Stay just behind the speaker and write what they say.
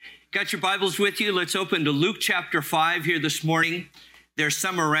Got your Bibles with you? Let's open to Luke chapter 5 here this morning. There's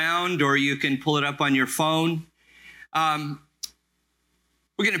some around, or you can pull it up on your phone. We're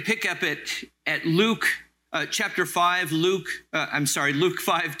going to pick up at Luke chapter 5, Luke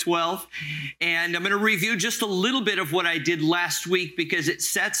 5:12. And I'm going to review just a little bit of what I did last week because it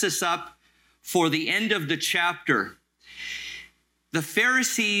sets us up for the end of the chapter. The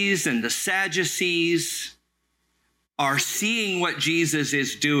Pharisees and the Sadducees are seeing what Jesus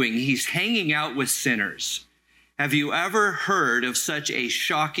is doing. He's hanging out with sinners. Have you ever heard of such a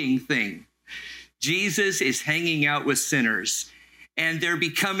shocking thing? Jesus is hanging out with sinners, and they're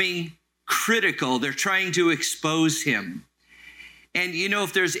becoming critical. They're trying to expose him. And you know,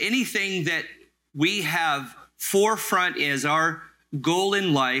 if there's anything that we have forefront as our goal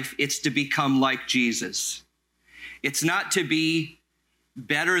in life, it's to become like Jesus. It's not to be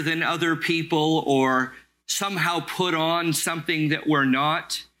better than other people or somehow put on something that we're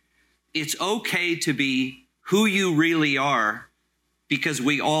not. It's okay to be who you really are because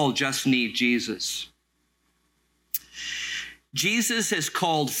we all just need Jesus. Jesus has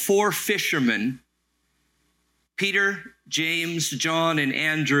called 4 fishermen, Peter, James, John, and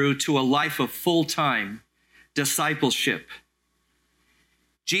Andrew, to a life of full-time discipleship.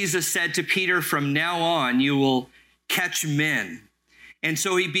 Jesus said to Peter, from now on, you will catch men. And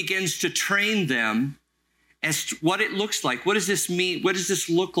so he begins to train them as to what it looks like. What does this mean? What does this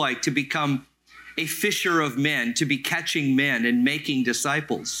look like to become a fisher of men, to be catching men and making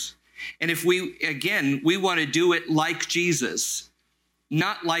disciples? And if we want to do it like Jesus,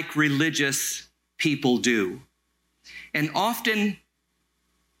 not like religious people do. And often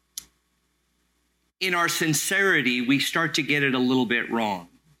in our sincerity, we start to get it a little bit wrong.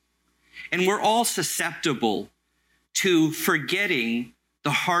 And we're all susceptible to forgetting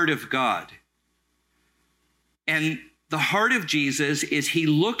the heart of God. And the heart of Jesus is he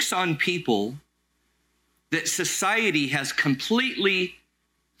looks on people that society has completely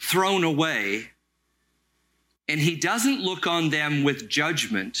thrown away, and he doesn't look on them with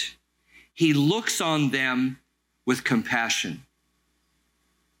judgment. He looks on them with compassion.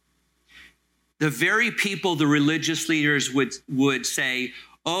 The very people the religious leaders would say,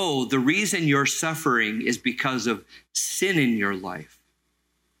 oh, the reason you're suffering is because of sin in your life.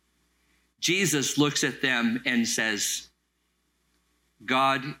 Jesus looks at them and says,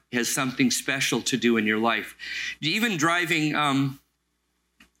 God has something special to do in your life. Even driving,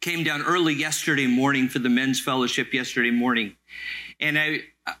 came down early yesterday morning for the men's fellowship yesterday morning. And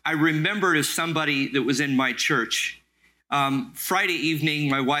I remembered of somebody that was in my church. Friday evening,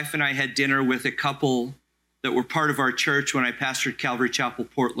 my wife and I had dinner with a couple that were part of our church when I pastored Calvary Chapel,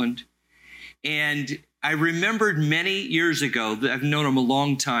 Portland. And I remembered many years ago, that I've known him a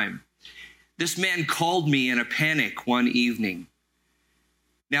long time. This man called me in a panic one evening.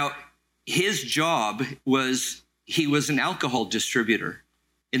 Now, his job was, he was an alcohol distributor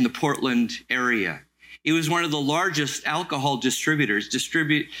in the Portland area. He was one of the largest alcohol distributors,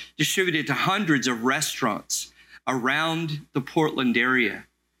 distributed to hundreds of restaurants around the Portland area.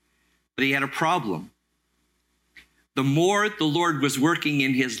 But he had a problem. The more the Lord was working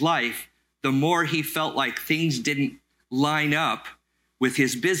in his life, the more he felt like things didn't line up with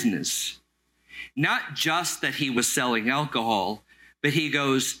his business. Not just that he was selling alcohol, but he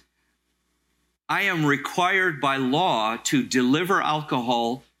goes, I am required by law to deliver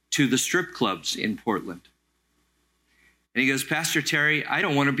alcohol to the strip clubs in Portland. And he goes, Pastor Terry, I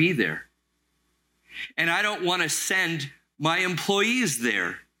don't want to be there. And I don't want to send my employees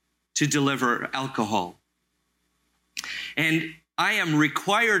there to deliver alcohol. And I am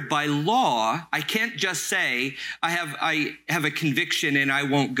required by law. I can't just say I have a conviction and I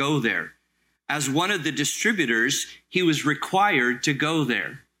won't go there. As one of the distributors, he was required to go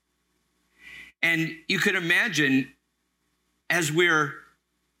there. And you could imagine, as we're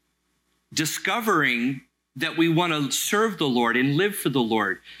discovering that we want to serve the Lord and live for the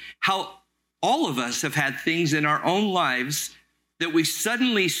Lord, how all of us have had things in our own lives that we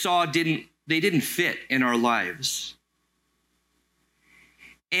suddenly saw they didn't fit in our lives.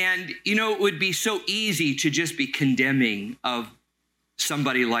 And, you know, it would be so easy to just be condemning of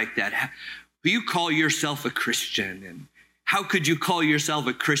somebody like that. You call yourself a Christian, and how could you call yourself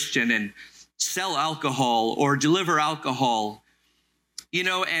a Christian and sell alcohol or deliver alcohol? You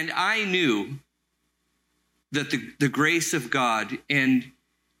know, and I knew that the grace of God and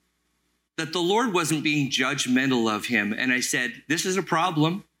that the Lord wasn't being judgmental of him. And I said, this is a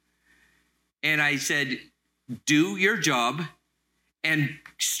problem. And I said, do your job and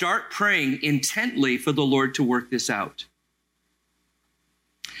start praying intently for the Lord to work this out.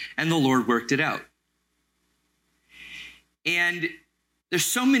 And the Lord worked it out. And There's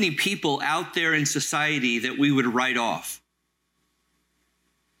so many people out there in society that we would write off.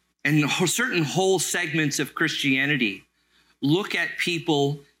 And certain whole segments of Christianity look at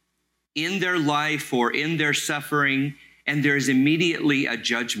people in their life or in their suffering, and there's immediately a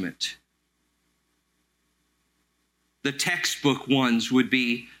judgment. The textbook ones would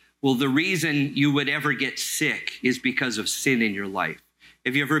be, well, the reason you would ever get sick is because of sin in your life.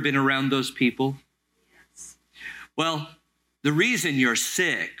 Have you ever been around those people? Yes. Well, the reason you're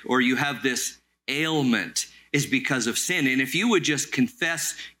sick or you have this ailment is because of sin. And if you would just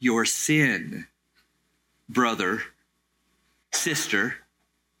confess your sin, brother, sister,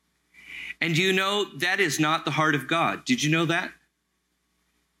 and you know that is not the heart of God. Did you know that?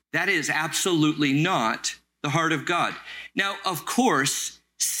 That is absolutely not the heart of God. Now, of course,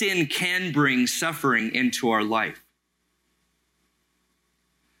 sin can bring suffering into our life.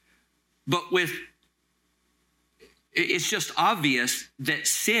 But it's just obvious that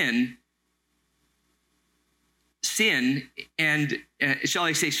sin and, shall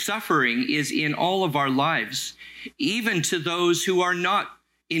I say, suffering is in all of our lives, even to those who are not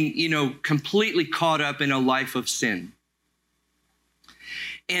completely caught up in a life of sin.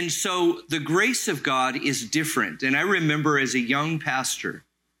 And so the grace of God is different. And I remember as a young pastor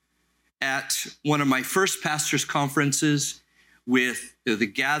at one of my first pastors' conferences with the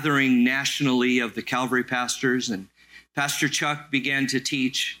gathering nationally of the Calvary pastors, and Pastor Chuck began to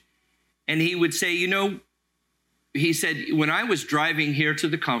teach. And he would say, he said, when I was driving here to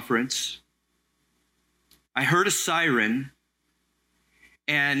the conference, I heard a siren,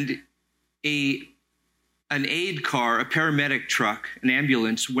 and an aid car, a paramedic truck, an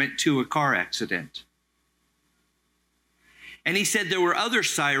ambulance went to a car accident. And he said there were other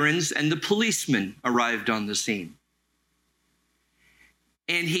sirens, and the policeman arrived on the scene.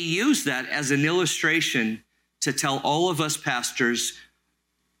 And he used that as an illustration to tell all of us pastors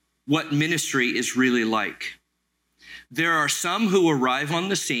what ministry is really like. There are some who arrive on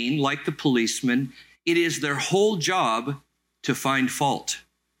the scene, like the policeman. It is their whole job to find fault.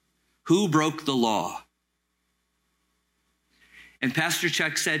 Who broke the law? And Pastor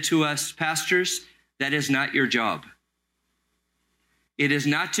Chuck said to us, pastors, that is not your job. It is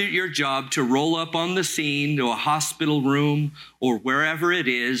not your job to roll up on the scene to a hospital room or wherever it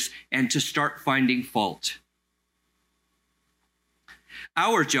is and to start finding fault.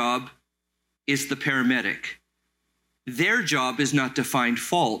 Our job is the paramedic. Their job is not to find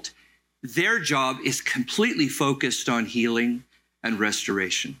fault. Their job is completely focused on healing and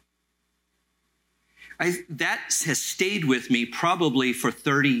restoration. That has stayed with me probably for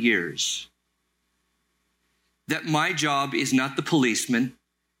 30 years. That my job is not the policeman,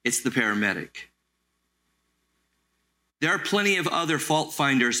 it's the paramedic. There are plenty of other fault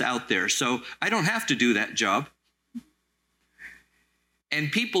finders out there, so I don't have to do that job.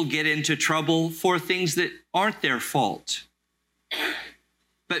 And people get into trouble for things that aren't their fault.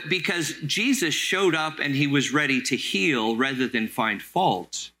 But because Jesus showed up and he was ready to heal rather than find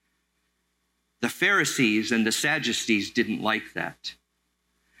fault, the Pharisees and the Sadducees didn't like that.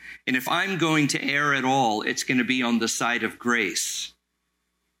 And if I'm going to err at all, it's going to be on the side of grace,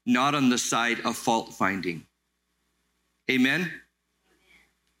 not on the side of fault finding. Amen?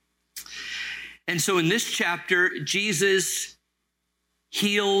 And so in this chapter, Jesus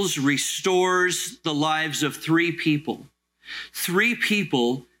heals, restores the lives of three people. Three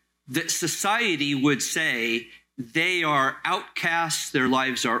people that society would say they are outcasts, their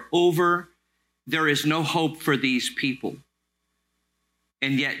lives are over, there is no hope for these people.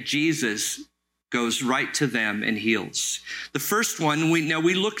 And yet Jesus goes right to them and heals. The first one,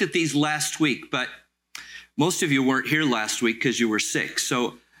 we looked at these last week, but most of you weren't here last week because you were sick.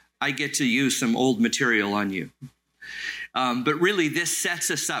 So I get to use some old material on you. But really, this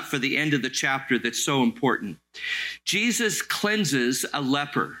sets us up for the end of the chapter that's so important. Jesus cleanses a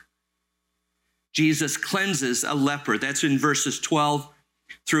leper. Jesus cleanses a leper. That's in verses 12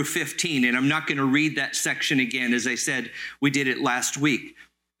 through 15. And I'm not going to read that section again. As I said, we did it last week.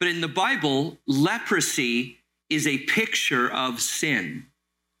 But in the Bible, leprosy is a picture of sin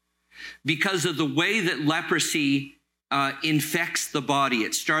because of the way that leprosy infects the body.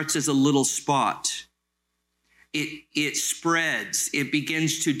 It starts as a little spot. It spreads. It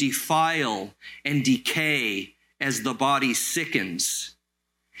begins to defile and decay as the body sickens.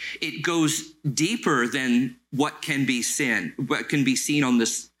 It goes deeper than what can be seen on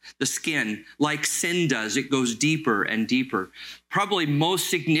the skin, like sin does. It goes deeper and deeper. Probably most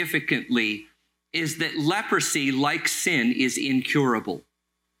significantly is that leprosy, like sin, is incurable.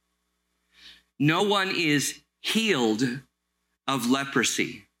 No one is healed of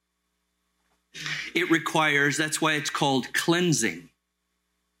leprosy. It requires, that's why it's called cleansing.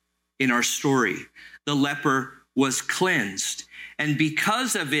 in our story. The leper was cleansed. And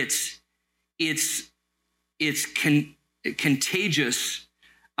because of its contagious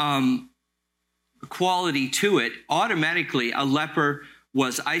quality to it, automatically a leper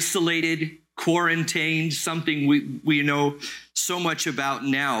was isolated, quarantined, something we know so much about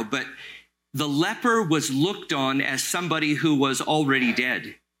now. But the leper was looked on as somebody who was already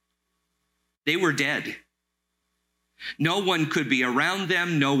dead. They were dead. No one could be around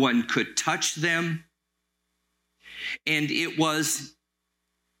them. No one could touch them. And it was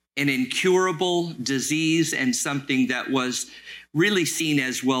an incurable disease and something that was really seen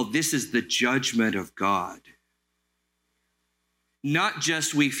as, well, this is the judgment of God. Not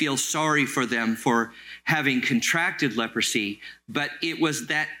just we feel sorry for them for having contracted leprosy, but it was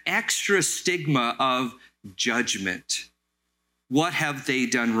that extra stigma of judgment. What have they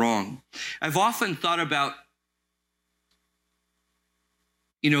done wrong? I've often thought about,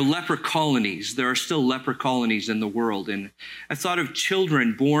 leper colonies. There are still leper colonies in the world. And I thought of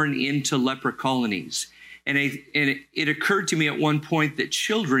children born into leper colonies. And it occurred to me at one point that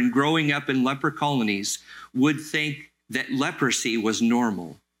children growing up in leper colonies would think that leprosy was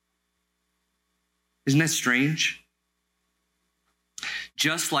normal. Isn't that strange?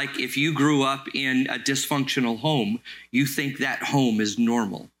 Just like if you grew up in a dysfunctional home, you think that home is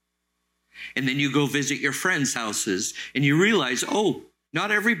normal. And then you go visit your friends' houses and you realize, oh, not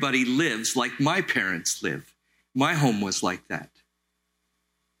everybody lives like my parents live. My home was like that.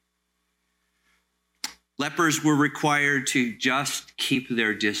 Lepers were required to just keep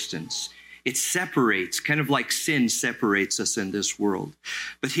their distance. It separates, kind of like sin separates us in this world.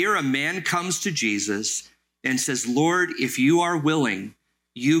 But here a man comes to Jesus and says, Lord, if you are willing,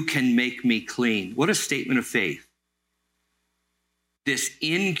 you can make me clean. What a statement of faith. This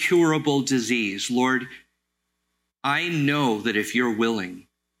incurable disease, Lord, I know that if you're willing,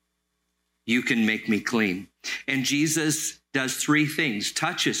 you can make me clean. And Jesus does three things,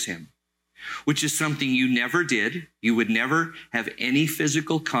 touches him, which is something you never did. You would never have any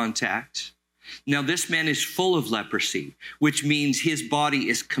physical contact. Now, this man is full of leprosy, which means his body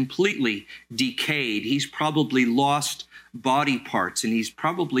is completely decayed. He's probably lost body parts, and he's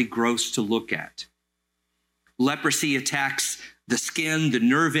probably gross to look at. Leprosy attacks the skin, the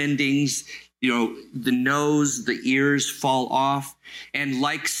nerve endings, the nose, the ears fall off. And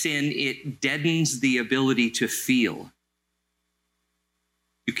like sin, it deadens the ability to feel.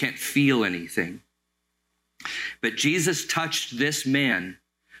 You can't feel anything. But Jesus touched this man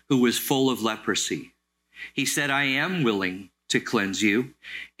who was full of leprosy. He said, I am willing to cleanse you.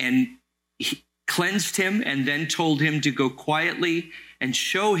 And he cleansed him and then told him to go quietly and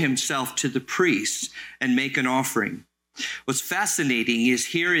show himself to the priests and make an offering. What's fascinating is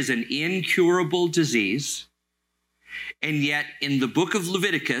here is an incurable disease. And yet in the book of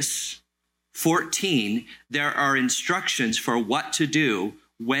Leviticus 14, there are instructions for what to do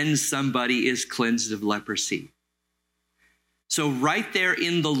when somebody is cleansed of leprosy. So right there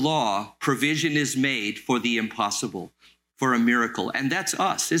in the law, provision is made for the impossible, for a miracle. And that's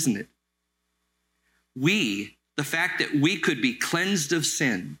us, isn't it? The fact that we could be cleansed of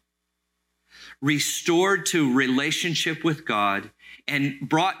sin, restored to relationship with God, and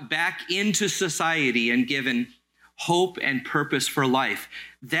brought back into society and given hope and purpose for life.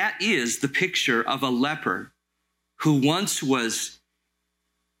 That is the picture of a leper who once was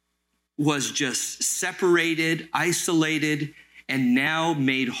just separated, isolated, and now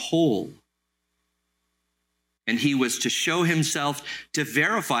made whole. And he was to show himself to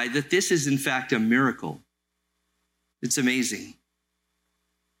verify that this is in fact a miracle. It's amazing.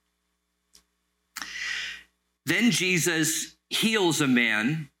 Then Jesus heals a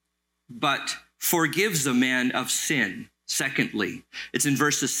man, but forgives a man of sin. Secondly, it's in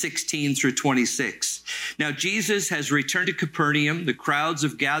verses 16 through 26. Now, Jesus has returned to Capernaum. The crowds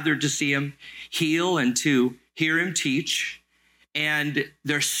have gathered to see him heal and to hear him teach. And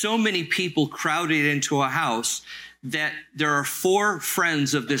there's so many people crowded into a house that there are 4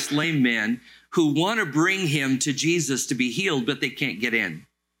 friends of this lame man who want to bring him to Jesus to be healed, but they can't get in.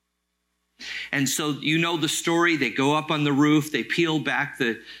 And so you know the story. They go up on the roof, they peel back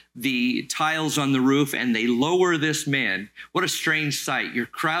the tiles on the roof, and they lower this man. What a strange sight. You're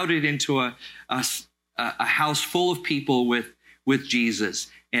crowded into a house full of people with Jesus,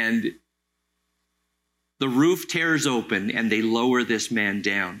 and the roof tears open and they lower this man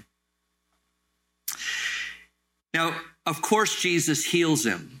down. Now, of course, Jesus heals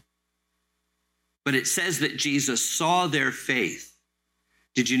him, but it says that Jesus saw their faith.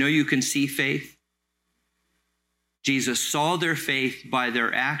 Did you know you can see faith? Jesus saw their faith by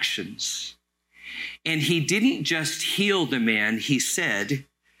their actions. And he didn't just heal the man. He said,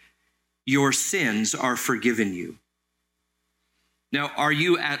 your sins are forgiven you. Now, are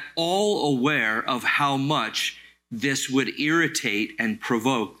you at all aware of how much this would irritate and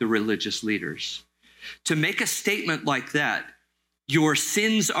provoke the religious leaders? To make a statement like that, your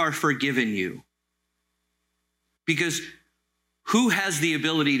sins are forgiven you. Because who has the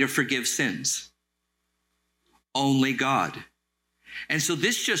ability to forgive sins? Only God. And so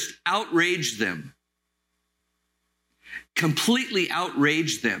this just outraged them. Completely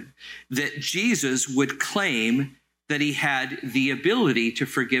outraged them that Jesus would claim that he had the ability to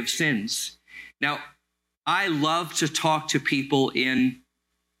forgive sins. Now, I love to talk to people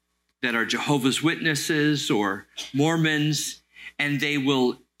that are Jehovah's Witnesses or Mormons, and they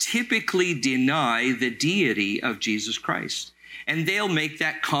will typically deny the deity of Jesus Christ. And they'll make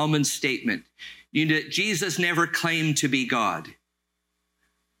that common statement, Jesus never claimed to be God.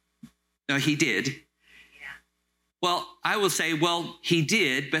 No, he did. Yeah. Well, I will say, he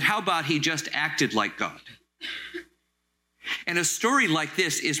did, but how about he just acted like God? And a story like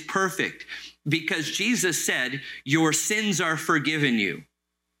this is perfect because Jesus said, your sins are forgiven you.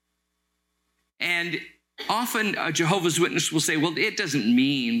 And often a Jehovah's Witness will say, it doesn't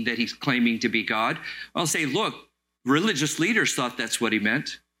mean that he's claiming to be God. I'll say, look, religious leaders thought that's what he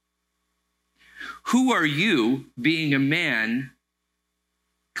meant. Who are you, being a man,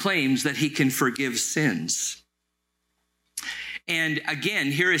 claims that he can forgive sins? And again,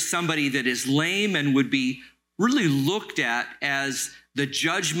 here is somebody that is lame and would be really looked at as the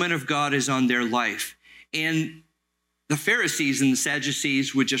judgment of God is on their life. And the Pharisees and the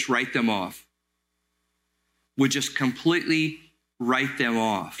Sadducees would just write them off, would just completely write them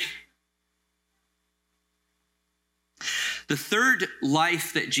off. The third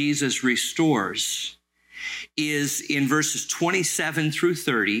life that Jesus restores is in verses 27 through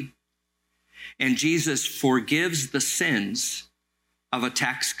 30, and Jesus forgives the sins of a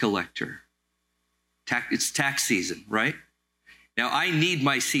tax collector. It's tax season, right? Now, I need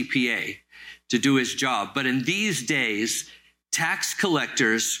my CPA to do his job, but in these days, tax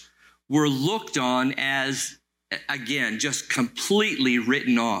collectors were looked on as, again, just completely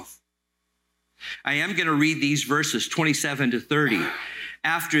written off. I am going to read these verses 27 to 30.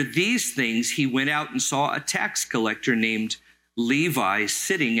 After these things, he went out and saw a tax collector named Levi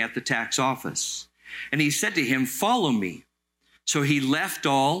sitting at the tax office. And he said to him, "Follow me." So he left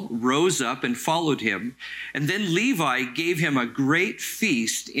all, rose up, and followed him. And then Levi gave him a great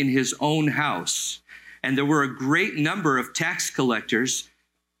feast in his own house. And there were a great number of tax collectors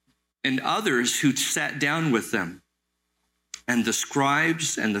and others who sat down with them. And the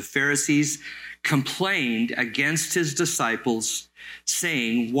scribes and the Pharisees complained against his disciples,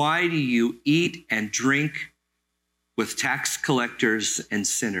 saying, "Why do you eat and drink with tax collectors and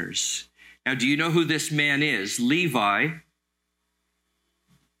sinners?" Now, do you know who this man is? Levi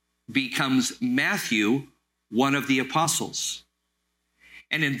becomes Matthew, one of the apostles.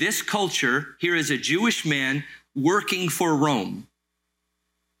 And in this culture, here is a Jewish man working for Rome,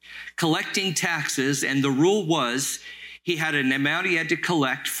 collecting taxes, and the rule was he had an amount he had to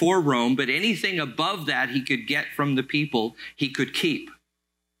collect for Rome, but anything above that he could get from the people, he could keep.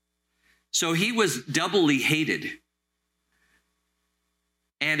 So he was doubly hated.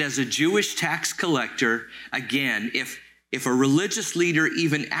 And as a Jewish tax collector, again, if a religious leader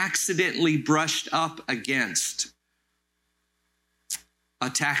even accidentally brushed up against a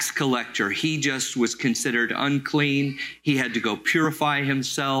tax collector, he just was considered unclean. He had to go purify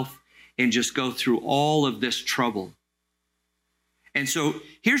himself and just go through all of this trouble. And so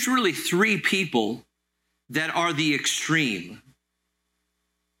here's really three people that are the extreme.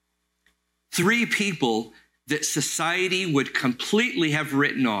 Three people that society would completely have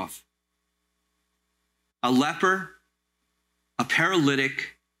written off: a leper, a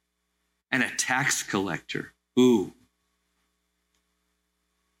paralytic, and a tax collector. Ooh.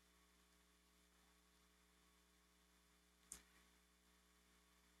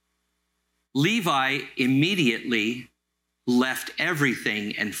 Levi immediately left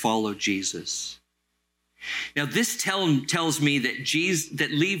everything and followed Jesus. Now, this tells me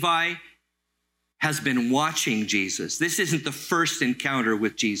that Levi has been watching Jesus. This isn't the first encounter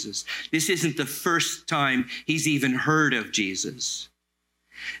with Jesus. This isn't the first time he's even heard of Jesus.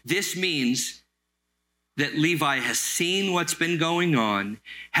 This means that Levi has seen what's been going on,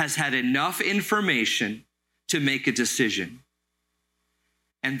 has had enough information to make a decision.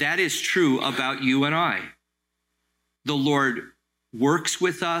 And that is true about you and I. The Lord works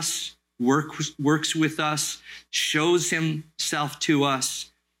with us, shows himself to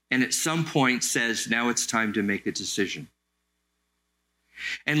us, and at some point says, now it's time to make a decision.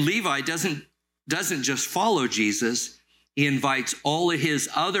 And Levi doesn't just follow Jesus, he invites all of his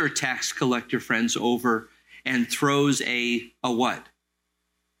other tax collector friends over and throws a what?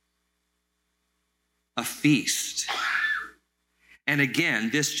 A feast. And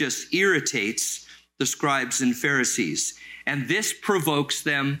again, this just irritates the scribes and Pharisees. And this provokes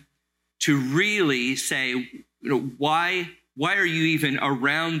them to really say, why are you even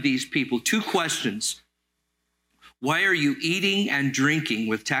around these people? Two questions. Why are you eating and drinking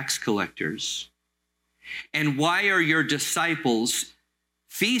with tax collectors? And why are your disciples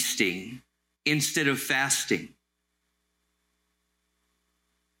feasting instead of fasting?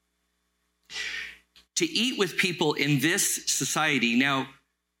 To eat with people in this society, now,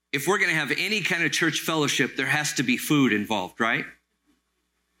 if we're going to have any kind of church fellowship, there has to be food involved, right?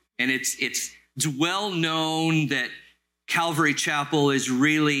 And it's well known that Calvary Chapel is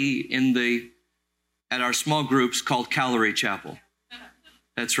really at our small groups called Calorie Chapel.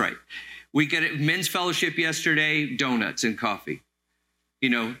 That's right. We get it, men's fellowship yesterday, donuts and coffee.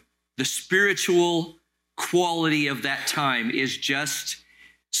 The spiritual quality of that time is just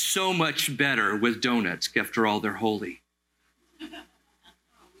so much better with donuts. After all, they're holy.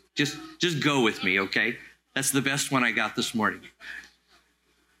 Just go with me, okay? That's the best one I got this morning.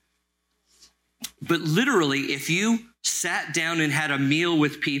 But literally, if you sat down and had a meal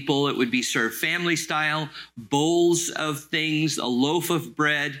with people, it would be served family style, bowls of things, a loaf of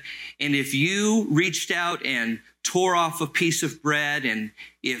bread. And if you reached out and tore off a piece of bread, and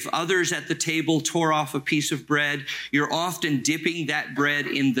if others at the table tore off a piece of bread, you're often dipping that bread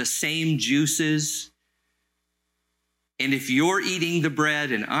in the same juices. And if you're eating the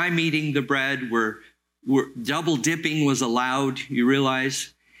bread and I'm eating the bread, we're double dipping was allowed, you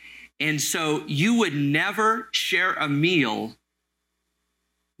realize? And so you would never share a meal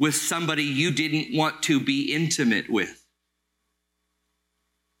with somebody you didn't want to be intimate with.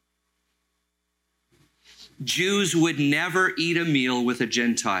 Jews would never eat a meal with a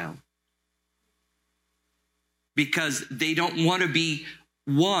Gentile because they don't want to be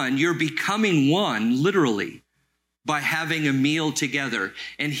one. You're becoming one, literally, by having a meal together.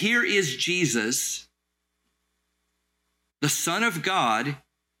 And here is Jesus, the Son of God,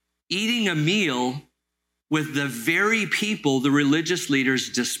 eating a meal with the very people the religious leaders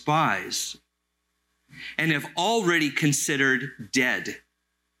despise and have already considered dead.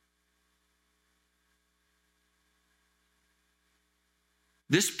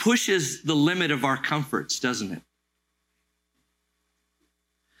 This pushes the limit of our comforts, doesn't it?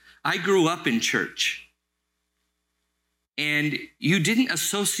 I grew up in church, and you didn't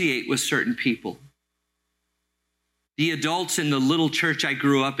associate with certain people. The adults in the little church I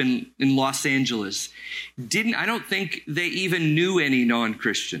grew up in Los Angeles I don't think they even knew any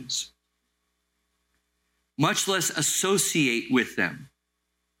non-Christians, much less associate with them.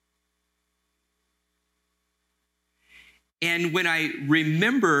 And when I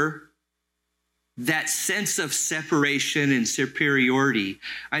remember that sense of separation and superiority,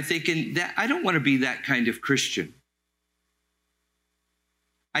 I'm thinking that I don't want to be that kind of Christian.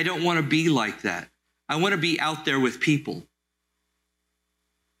 I don't want to be like that. I want to be out there with people.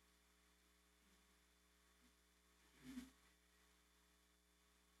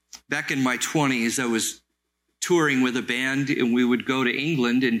 Back in my 20s, I was touring with a band, and we would go to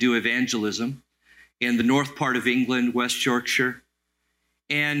England and do evangelism in the north part of England, West Yorkshire.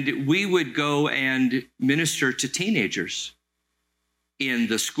 And we would go and minister to teenagers in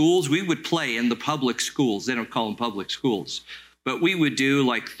the schools. We would play in the public schools. They don't call them public schools. But we would do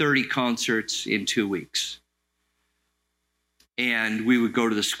like 30 concerts in 2 weeks. And we would go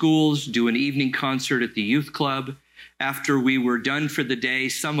to the schools, do an evening concert at the youth club. After we were done for the day,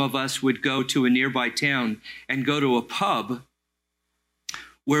 some of us would go to a nearby town and go to a pub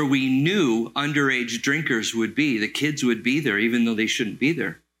where we knew underage drinkers would be. The kids would be there, even though they shouldn't be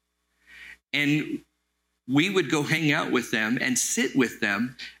there. And we would go hang out with them and sit with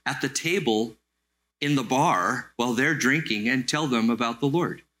them at the table in the bar while they're drinking and tell them about the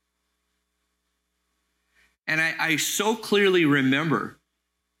Lord. And I so clearly remember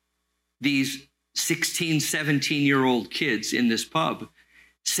these 16, 17-year-old kids in this pub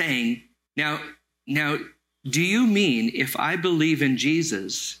saying, now, do you mean if I believe in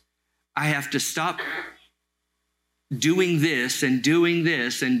Jesus, I have to stop doing this and doing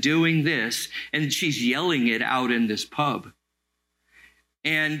this and doing this? And she's yelling it out in this pub.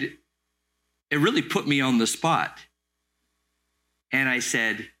 And it really put me on the spot. And I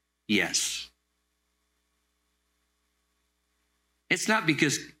said, yes. It's not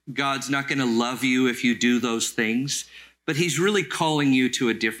because God's not going to love you if you do those things, but he's really calling you to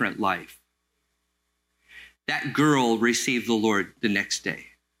a different life. That girl received the Lord the next day.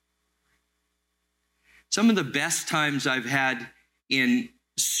 Some of the best times I've had in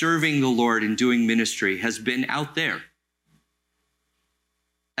serving the Lord and doing ministry has been out there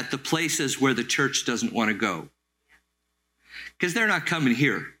at the places where the church doesn't want to go, because they're not coming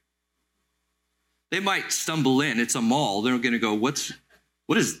here. They might stumble in. It's a mall. They're going to go, what's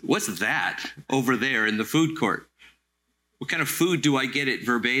that over there in the food court? What kind of food do I get it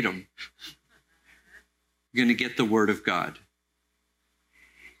verbatim? You're going to get the word of God.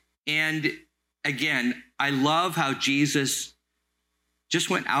 And again, I love how Jesus just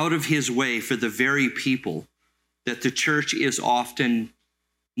went out of his way for the very people that the church is often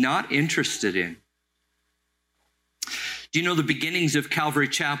not interested in. Do you know the beginnings of Calvary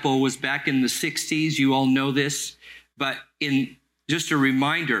Chapel was back in the 60s? You all know this, but in just a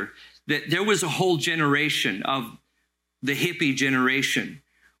reminder that there was a whole generation of the hippie generation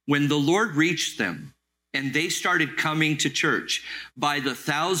when the Lord reached them and they started coming to church by the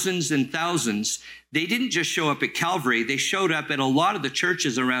thousands and thousands. They didn't just show up at Calvary. They showed up at a lot of the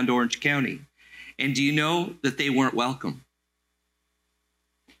churches around Orange County. And do you know that they weren't welcome?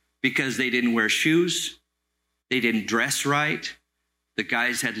 Because they didn't wear shoes. They didn't dress right. The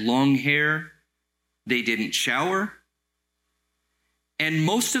guys had long hair. They didn't shower. And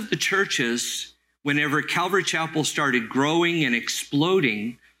most of the churches, whenever Calvary Chapel started growing and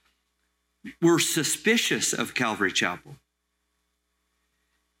exploding, were suspicious of Calvary Chapel.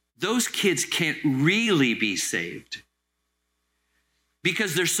 Those kids can't really be saved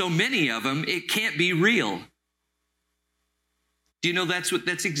because there's so many of them, it can't be real. Do you know that's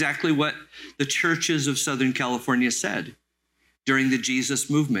exactly what the churches of Southern California said during the Jesus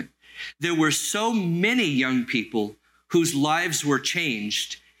movement? There were so many young people whose lives were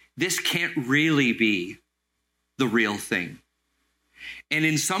changed. This can't really be the real thing. And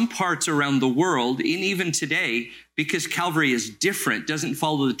in some parts around the world, and even today, because Calvary is different, doesn't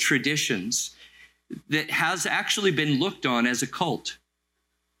follow the traditions, that has actually been looked on as a cult.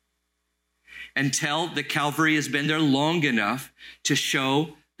 Until the Calvary has been there long enough to show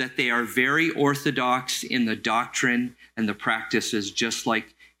that they are very orthodox in the doctrine and the practices, just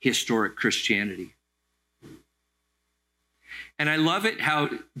like historic Christianity. And I love it how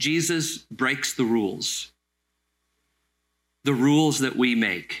Jesus breaks the rules that we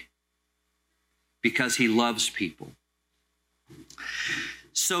make, because he loves people.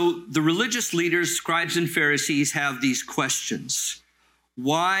 So the religious leaders, scribes and Pharisees, have these questions.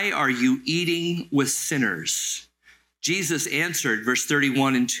 Why are you eating with sinners? Jesus answered, verse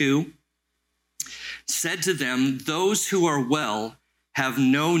 31 and 2, said to them, those who are well have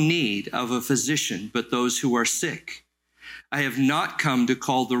no need of a physician, but those who are sick. I have not come to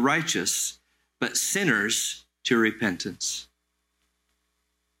call the righteous, but sinners to repentance.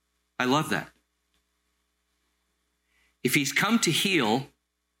 I love that. If he's come to heal,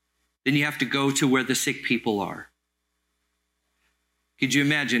 then you have to go to where the sick people are. Could you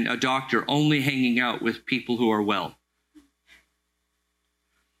imagine a doctor only hanging out with people who are well?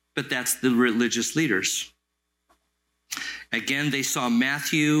 But that's the religious leaders. Again, they saw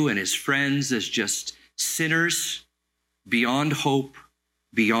Matthew and his friends as just sinners, beyond hope,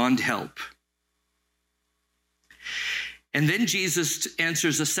 beyond help. And then Jesus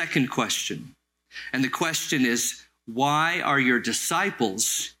answers a second question. And the question is, why are your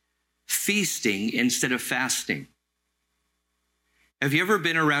disciples feasting instead of fasting? Have you ever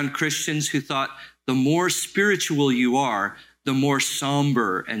been around Christians who thought the more spiritual you are, the more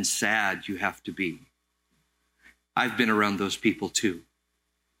somber and sad you have to be? I've been around those people too.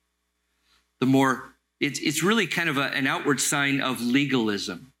 It's really kind of an outward sign of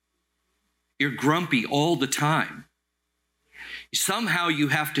legalism. You're grumpy all the time. Somehow you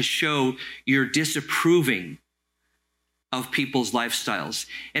have to show you're disapproving of people's lifestyles.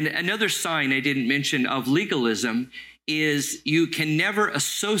 And another sign I didn't mention of legalism is you can never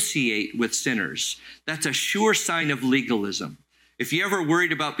associate with sinners. That's a sure sign of legalism. If you're ever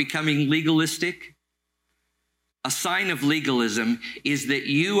worried about becoming legalistic, a sign of legalism is that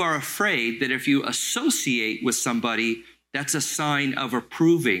you are afraid that if you associate with somebody, that's a sign of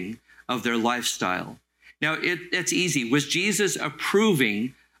approving of their lifestyle. Now, that's easy. Was Jesus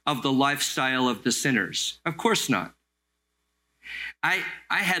approving of the lifestyle of the sinners? Of course not. I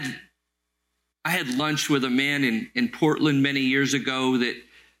had lunch with a man in Portland many years ago that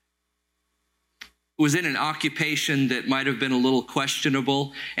was in an occupation that might have been a little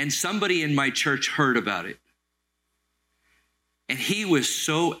questionable, and somebody in my church heard about it. And he was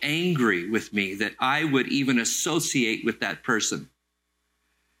so angry with me that I would even associate with that person.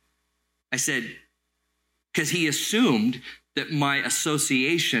 I said, because he assumed that my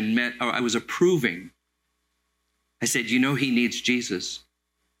association meant I was approving. I said, you know, he needs Jesus.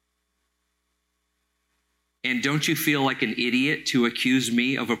 And don't you feel like an idiot to accuse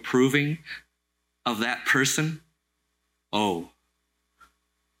me of approving of that person? Oh,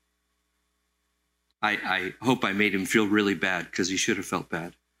 I hope I made him feel really bad, because he should have felt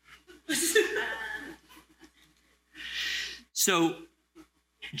bad. So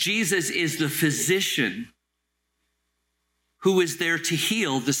Jesus is the physician who is there to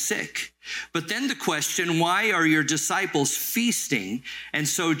heal the sick. But then the question, why are your disciples feasting? And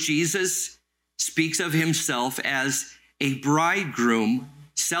so Jesus speaks of himself as a bridegroom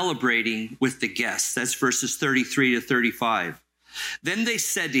celebrating with the guests. That's verses 33 to 35. Then they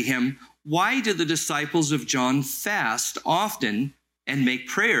said to him, why do the disciples of John fast often and make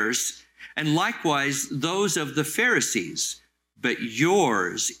prayers, and likewise those of the Pharisees, but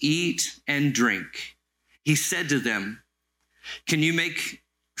yours eat and drink? He said to them, can you make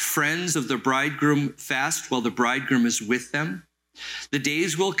friends of the bridegroom fast while the bridegroom is with them? The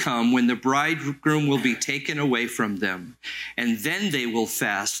days will come when the bridegroom will be taken away from them, and then they will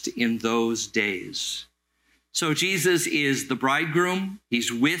fast in those days. So Jesus is the bridegroom.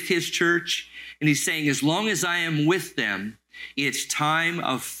 He's with his church, and he's saying, as long as I am with them, it's time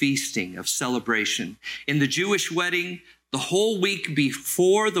of feasting, of celebration. In the Jewish wedding, the whole week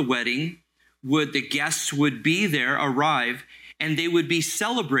before the wedding, the guests would be there, arrive, and they would be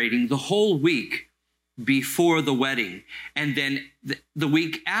celebrating the whole week before the wedding. And then the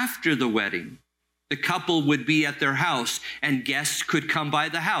week after the wedding, the couple would be at their house, and guests could come by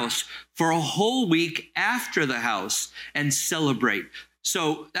the house for a whole week after the house and celebrate.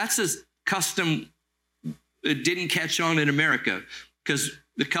 So that's a custom. It didn't catch on in America because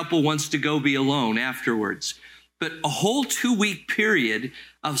the couple wants to go be alone afterwards. But a whole 2-week period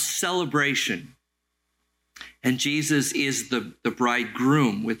of celebration. And Jesus is the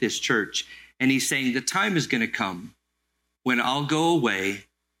bridegroom with his church. And he's saying the time is going to come when I'll go away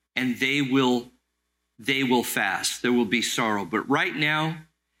and they will fast. There will be sorrow. But right now,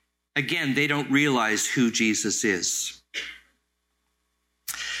 again, they don't realize who Jesus is.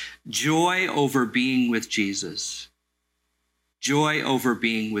 Joy over being with Jesus. Joy over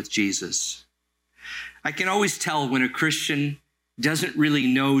being with Jesus. I can always tell when a Christian doesn't really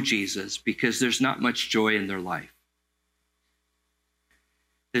know Jesus because there's not much joy in their life.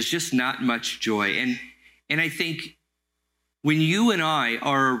 There's just not much joy. And I think when you and I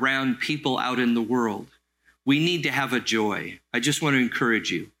are around people out in the world, we need to have a joy. I just want to encourage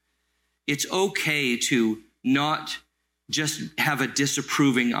you. It's okay to not just have a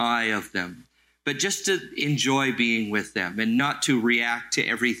disapproving eye of them, but just to enjoy being with them and not to react to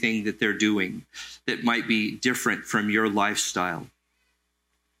everything that they're doing that might be different from your lifestyle.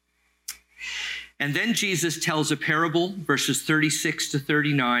 And then Jesus tells a parable, verses 36 to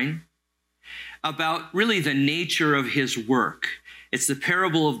 39, about really the nature of his work. It's the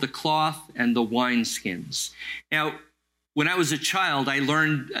parable of the cloth and the wineskins. Now, when I was a child, I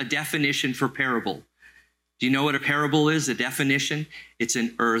learned a definition for parable. Do you know what a parable is? A definition? It's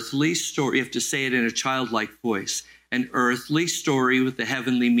an earthly story. You have to say it in a childlike voice. An earthly story with a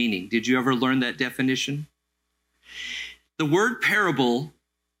heavenly meaning. Did you ever learn that definition? The word parable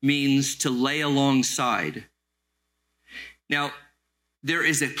means to lay alongside. Now, there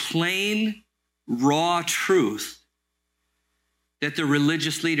is a plain, raw truth that the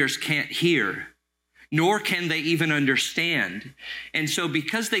religious leaders can't hear, nor can they even understand. And so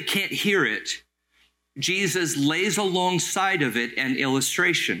because they can't hear it, Jesus lays alongside of it an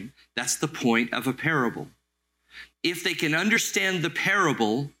illustration. That's the point of a parable. If they can understand the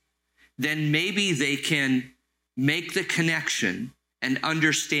parable, then maybe they can make the connection and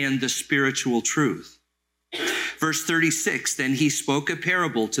understand the spiritual truth. Verse 36, then he spoke a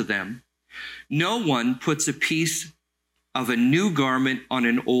parable to them. No one puts a piece of a new garment on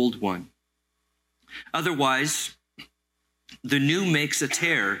an old one. Otherwise, the new makes a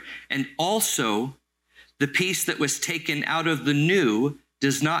tear, and also the piece that was taken out of the new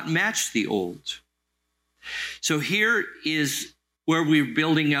does not match the old. So here is where we're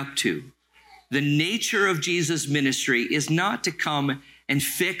building up to. The nature of Jesus' ministry is not to come and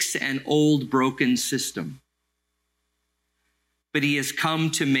fix an old broken system, but he has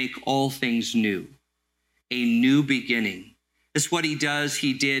come to make all things new, a new beginning. That's what he does.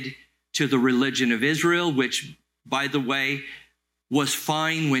 He did to the religion of Israel, which, by the way, was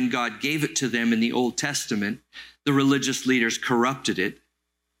fine when God gave it to them in the Old Testament. The religious leaders corrupted it.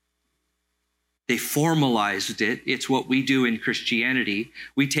 They formalized it. It's what we do in Christianity.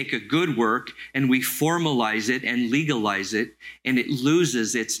 We take a good work and we formalize it and legalize it, and it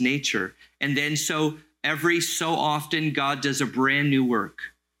loses its nature. And then every so often, God does a brand new work.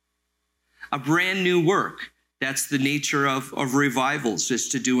 A brand new work. That's the nature of revivals, is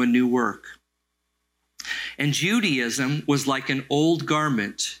to do a new work. And Judaism was like an old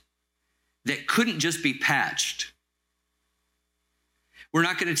garment that couldn't just be patched. We're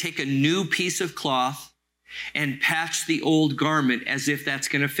not going to take a new piece of cloth and patch the old garment as if that's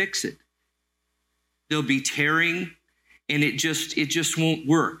going to fix it. There'll be tearing, and it just won't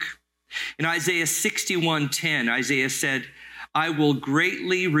work. In Isaiah 61:10, Isaiah said, "I will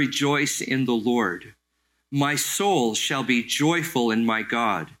greatly rejoice in the Lord. My soul shall be joyful in my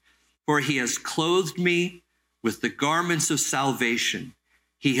God, for he has clothed me with the garments of salvation.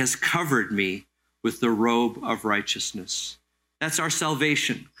 He has covered me with the robe of righteousness." That's our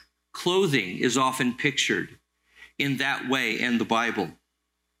salvation. Clothing is often pictured in that way in the Bible.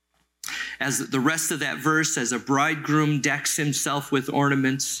 As the rest of that verse, as a bridegroom decks himself with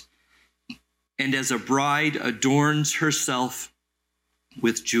ornaments, and as a bride adorns herself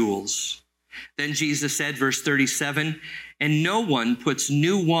with jewels. Then Jesus said, verse 37, "And no one puts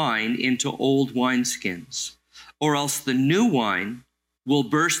new wine into old wineskins, or else the new wine will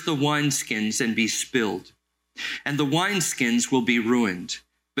burst the wineskins and be spilled, and the wineskins will be ruined.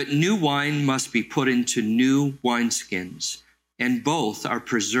 But new wine must be put into new wineskins, and both are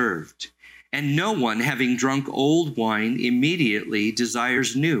preserved. And no one, having drunk old wine, immediately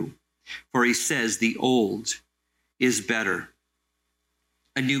desires new, for he says the old is better."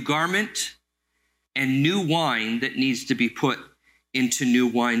 A new garment and new wine that needs to be put into new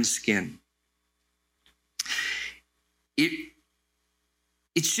wineskin.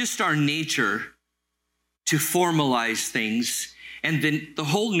 It's just our nature to formalize things. And then the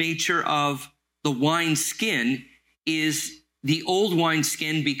whole nature of the wineskin is the old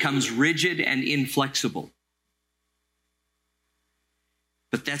wineskin becomes rigid and inflexible.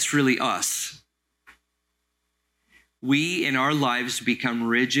 But that's really us. We in our lives become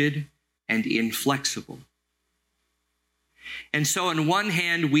rigid and inflexible. And so on one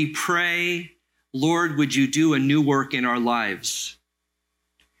hand, we pray, "Lord, would you do a new work in our lives?"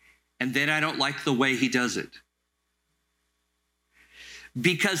 And then I don't like the way he does it,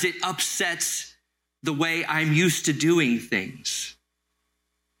 because it upsets the way I'm used to doing things.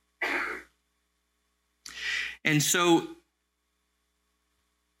 And so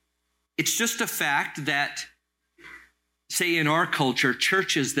it's just a fact that, say in our culture,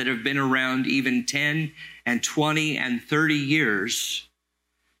 churches that have been around even 10 and 20 and 30 years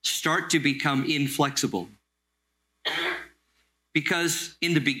start to become inflexible. Because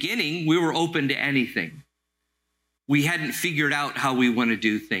in the beginning, we were open to anything. We hadn't figured out how we want to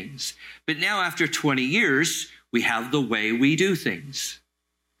do things. But now after 20 years, we have the way we do things.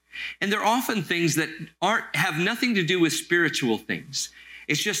 And they're often things that have nothing to do with spiritual things.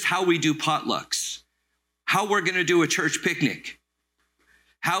 It's just how we do potlucks, how we're going to do a church picnic,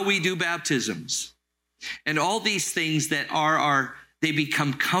 how we do baptisms, and all these things that they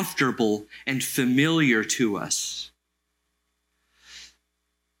become comfortable and familiar to us.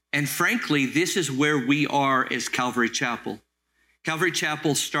 And frankly, this is where we are as Calvary Chapel. Calvary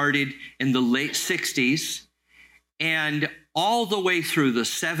Chapel started in the late 60s, and all the way through the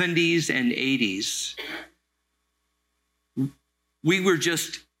 70s and 80s, we were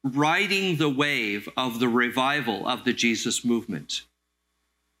just riding the wave of the revival of the Jesus movement.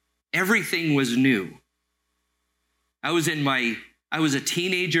 Everything was new. I was a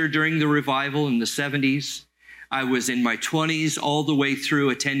teenager during the revival in the 70s. I was in my 20s all the way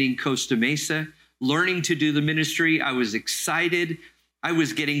through attending Costa Mesa, learning to do the ministry. I was excited. I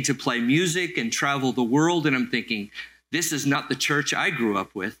was getting to play music and travel the world. And I'm thinking, this is not the church I grew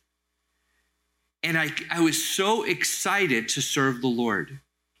up with. And I was so excited to serve the Lord.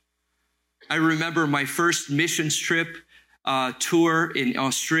 I remember my first missions trip tour in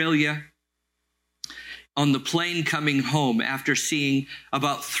Australia. On the plane coming home after seeing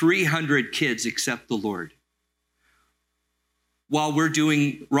about 300 kids accept the Lord, while we're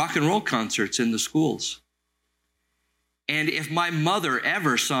doing rock and roll concerts in the schools. And if my mother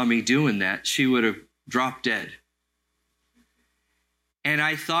ever saw me doing that, she would have dropped dead. And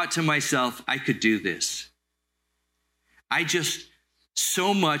I thought to myself, I could do this. I just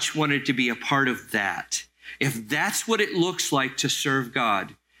so much wanted to be a part of that. If that's what it looks like to serve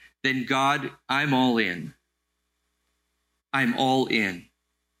God, then God, I'm all in. I'm all in.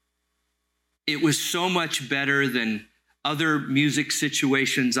 It was so much better than other music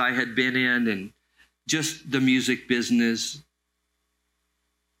situations I had been in and just the music business.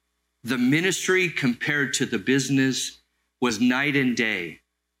 The ministry compared to the business was night and day.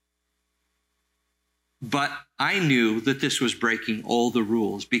 But I knew that this was breaking all the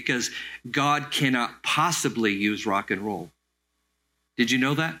rules because God cannot possibly use rock and roll. Did you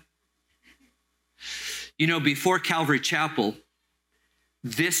know that? You know, before Calvary Chapel,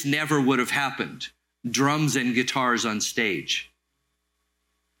 this never would have happened. drums and guitars on stage.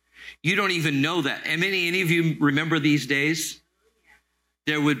 You don't even know that. And any of you remember these days?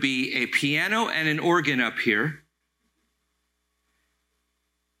 There would be a piano and an organ up here,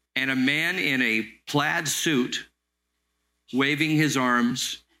 and a man in a plaid suit waving his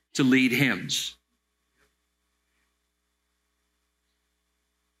arms to lead hymns.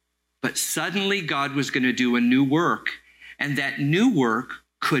 But suddenly God was going to do a new work, and that new work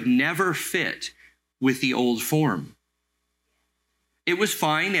could never fit with the old form. It was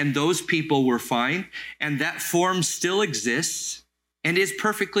fine, and those people were fine, and that form still exists and is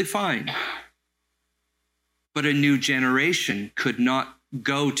perfectly fine. But a new generation could not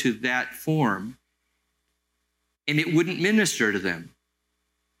go to that form, and it wouldn't minister to them.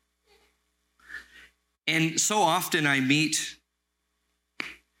 And so often I meet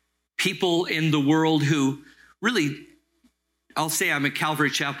people in the world who really, I'll say I'm a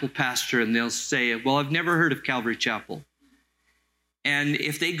Calvary Chapel pastor, and they'll say, well, I've never heard of Calvary Chapel. And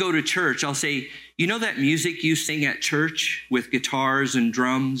if they go to church, I'll say, you know that music you sing at church with guitars and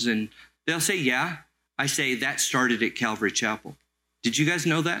drums? And they'll say, yeah. I say, that started at Calvary Chapel. Did you guys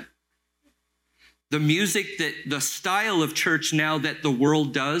know that? The music, the style of church now that the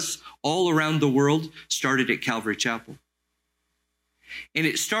world does all around the world started at Calvary Chapel. And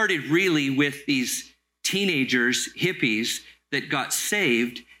it started really with these teenagers, hippies, that got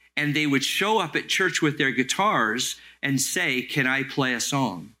saved, and they would show up at church with their guitars and say, can I play a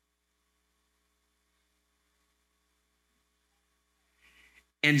song?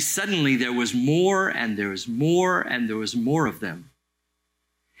 And suddenly there was more, and there was more, and there was more of them.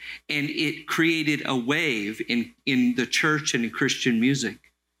 And it created a wave in the church and in Christian music.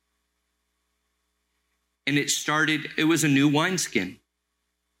 And it was a new wineskin.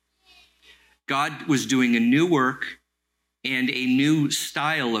 God was doing a new work, and a new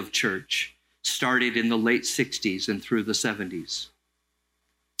style of church started in the late 60s and through the 70s.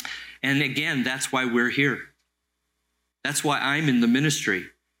 And again, that's why we're here. That's why I'm in the ministry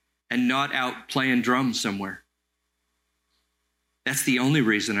and not out playing drums somewhere. That's the only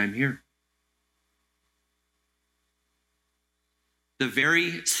reason I'm here. The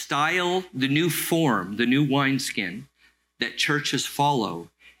very style, the new form, the new wineskin that churches follow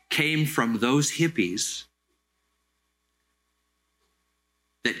came from those hippies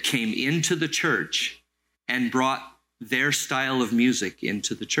that came into the church and brought their style of music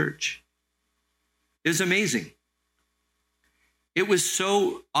into the church. It was amazing. It was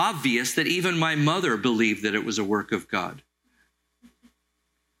so obvious that even my mother believed that it was a work of God.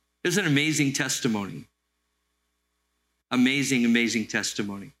 It was an amazing testimony. Amazing, amazing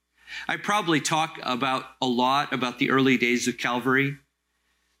testimony. I probably talk a lot about the early days of Calvary,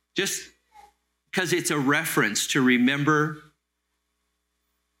 just because it's a reference to remember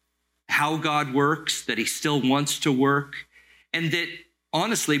how God works, that he still wants to work, and that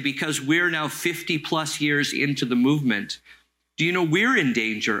honestly, because we're now 50 plus years into the movement, do you know we're in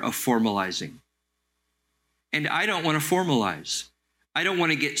danger of formalizing? And I don't want to formalize. I don't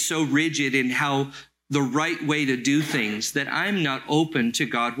want to get so rigid in how the right way to do things that I'm not open to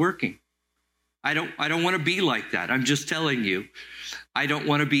God working. I don't want to be like that. I'm just telling you, I don't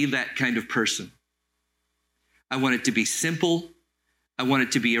want to be that kind of person. I want it to be simple. I want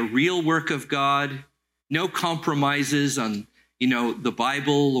it to be a real work of God. No compromises on, the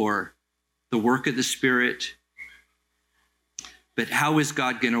Bible or the work of the Spirit. But how is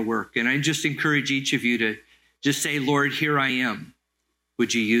God going to work? And I just encourage each of you to just say, Lord, here I am.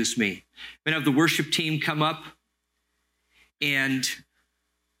 Would you use me? I'm going to have the worship team come up. And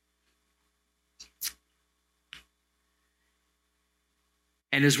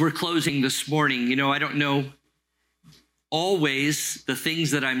as we're closing this morning, I don't know always the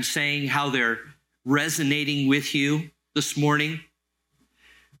things that I'm saying, how they're resonating with you this morning.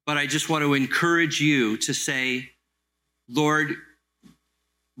 But I just want to encourage you to say, Lord,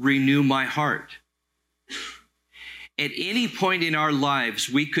 renew my heart. At any point in our lives,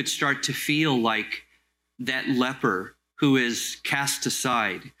 we could start to feel like that leper who is cast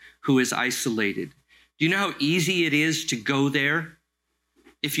aside, who is isolated. Do you know how easy it is to go there?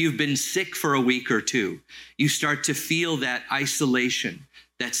 If you've been sick for a week or two, you start to feel that isolation,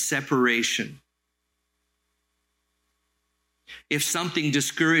 that separation. If something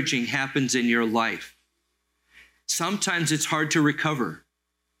discouraging happens in your life, sometimes it's hard to recover.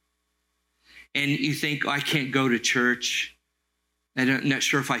 And you think, I can't go to church. I'm not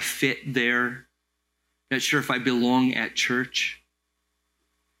sure if I fit there. Not sure if I belong at church.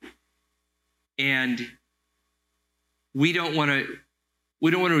 And we don't want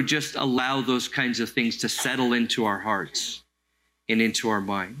to just allow those kinds of things to settle into our hearts and into our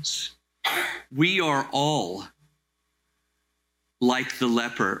minds. We are all like the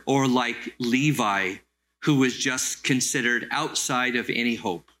leper, or like Levi, who was just considered outside of any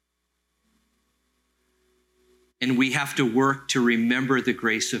hope. And we have to work to remember the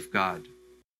grace of God.